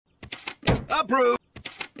Approve.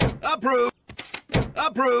 Approve.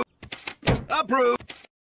 Approve. Approve.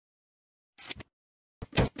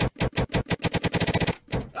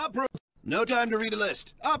 Approve. No time to read a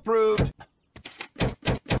list. Approved.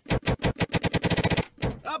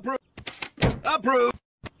 Approve. Approve.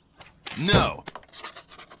 No.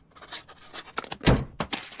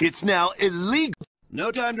 It's now illegal.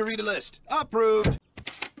 No time to read a list. Approved.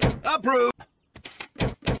 Approved.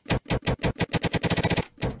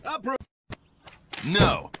 Approved.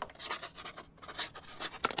 No.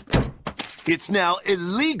 It's now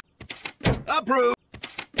illegal. Approved.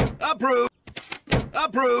 Approved.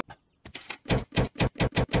 Approved.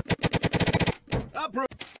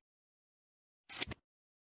 Approved.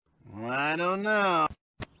 I don't know.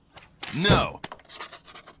 No.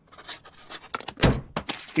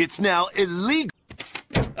 It's now illegal.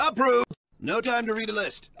 Approved. No time to read a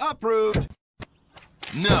list. Approved.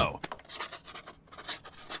 No.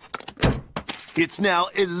 It's now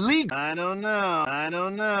illegal. I don't know. I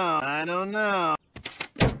don't know. I don't know.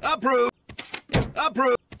 Approved.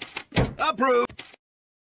 Approved. Approved.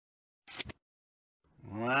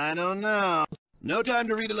 I don't know. No time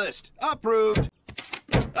to read a list. Approved.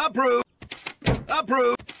 Approved.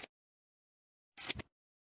 Approved.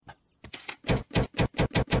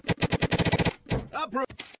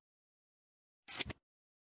 Approved.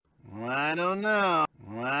 I don't know.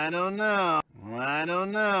 I don't know. I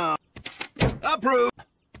don't know. Approved.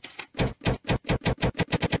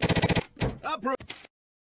 Approved.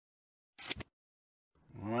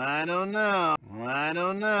 I don't know. I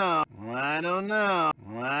don't know. I don't know.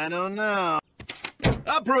 I don't know.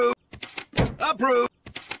 Approved. Approved.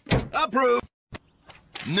 Approved.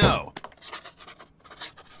 No.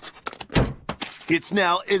 It's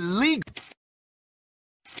now illegal.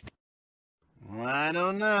 I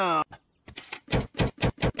don't know.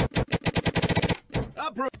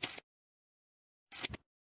 Approved.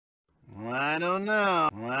 I don't know.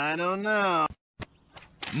 I don't know.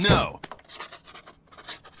 No.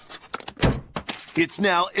 It's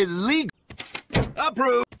now illegal.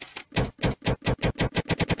 Approved.